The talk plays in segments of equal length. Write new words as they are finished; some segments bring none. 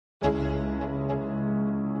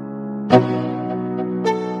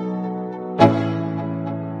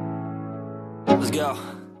Let's go.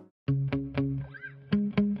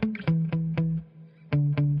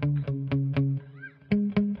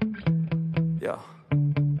 Yeah.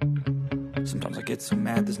 Sometimes I get so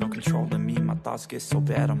mad, there's no controlling me. My thoughts get so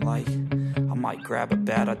bad, I'm like, I might grab a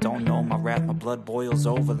bat, I don't know. My wrath, my blood boils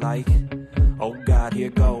over like, oh God, here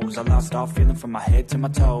goes. I lost all feeling from my head to my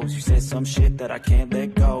toes. You said some shit that I can't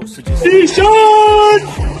let go, so just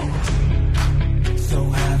So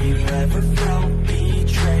have you ever felt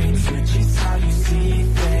betrayed? Switches how you see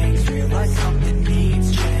things. Realize something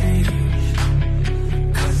needs change.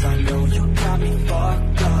 Cause I know you got me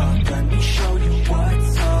fucked up. Let me show you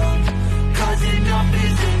what's up. Cause enough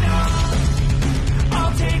is enough.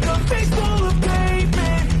 I'll take a face full of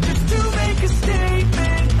pavement just to make a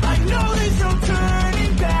statement. I know there's no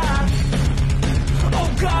turning back. Oh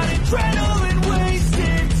God, adrenaline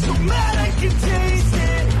wasted. So mad I can taste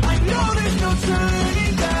it. I know there's no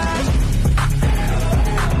turning back.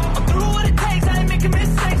 I'm through what it takes, I ain't making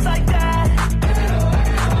mistakes like that.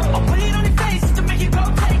 I'll put it on your face to make you go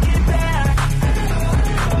take it back.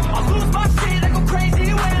 I'll lose my shit, I go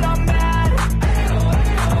crazy when I'm mad.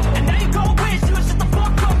 And now you go wish you would shut the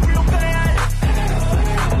fuck up real bad.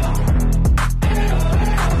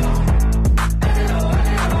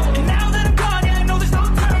 And now that I'm gone, yeah, I know there's no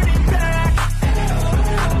turning back.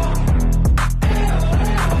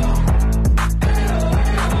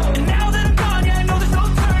 And now that I'm gone, yeah, I know there's no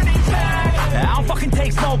turning back. I don't fucking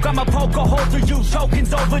take smoke, I'ma poke a hole through you.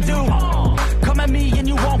 Choking's overdue. Come at me and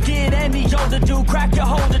you won't get any older, dude. Crack your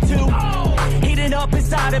holder too. Heating up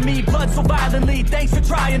inside of me, blood so violently. Thanks for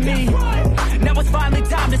trying me. Now it's finally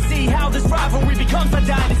time to see how this rivalry becomes a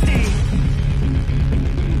dynasty.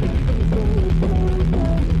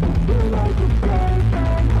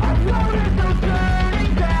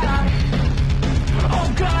 Oh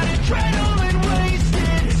God, adrenaline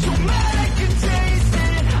wasted. So mad I can taste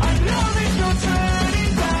it. I know there's no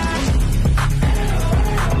turning back.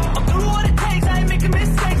 I'm through what it takes, I ain't making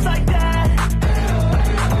mistakes like that.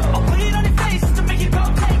 I'll put it on your face to make you go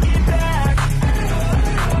take it back.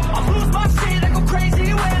 I'll lose my shit, I go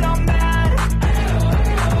crazy when I'm mad.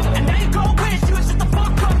 And now you go wish you would shut the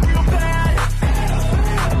fuck up real bad.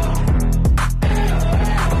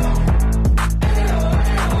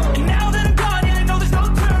 And now that I'm gone, yeah, I know there's no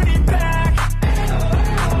turning back.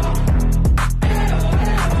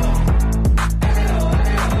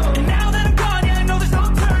 And now that I'm gone, yeah, I know there's no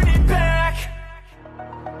turning back.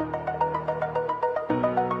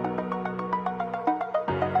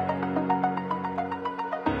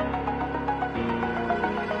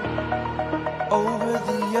 Over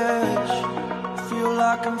the edge, feel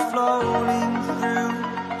like I'm floating through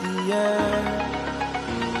the air.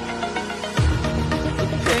 The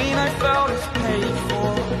pain I felt is paid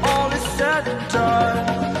for, all is said and done.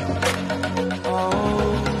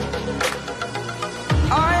 Oh,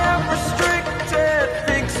 I am restricted,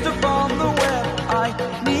 fixed upon the web. I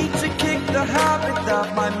need to kick the habit that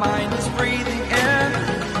my mind is breathing in.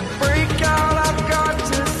 Break out, I've got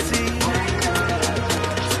to see.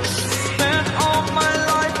 Spent all my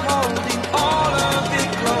life holding all of it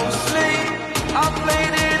closely. I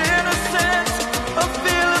played it innocent, a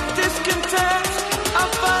feel of discontent.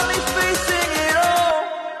 I'm finally facing it all,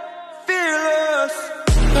 fearless.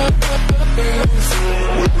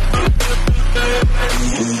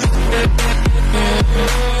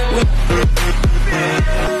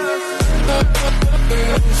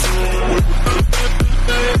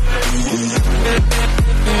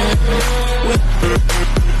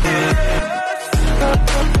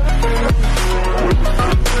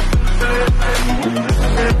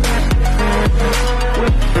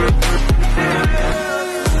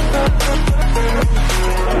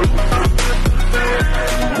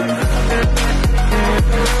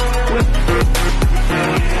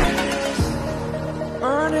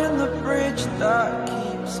 Burning the bridge that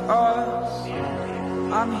keeps us.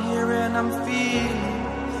 I'm here and I'm feeling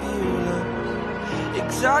fearless.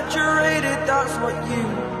 Exaggerated, that's what you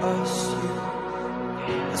assume.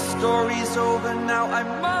 The story's over now, I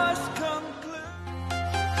must conclude.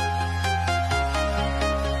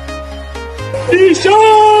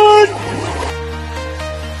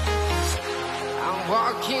 I'm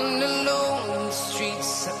walking alone, the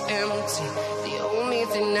streets are empty. The only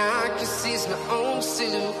thing I can see is my own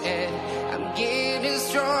silhouette. I'm getting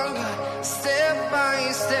stronger, step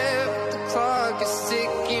by step. The clock is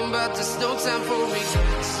ticking, but there's no time for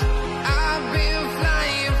regrets. I've been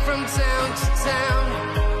flying from town to town,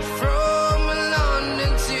 from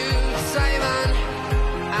London to Taiwan.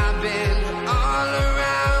 I've been all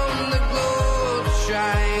around the globe,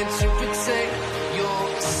 trying to protect your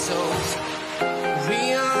souls. We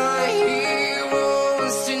are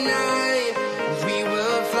heroes tonight.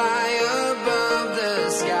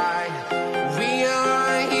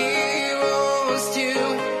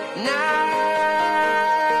 Now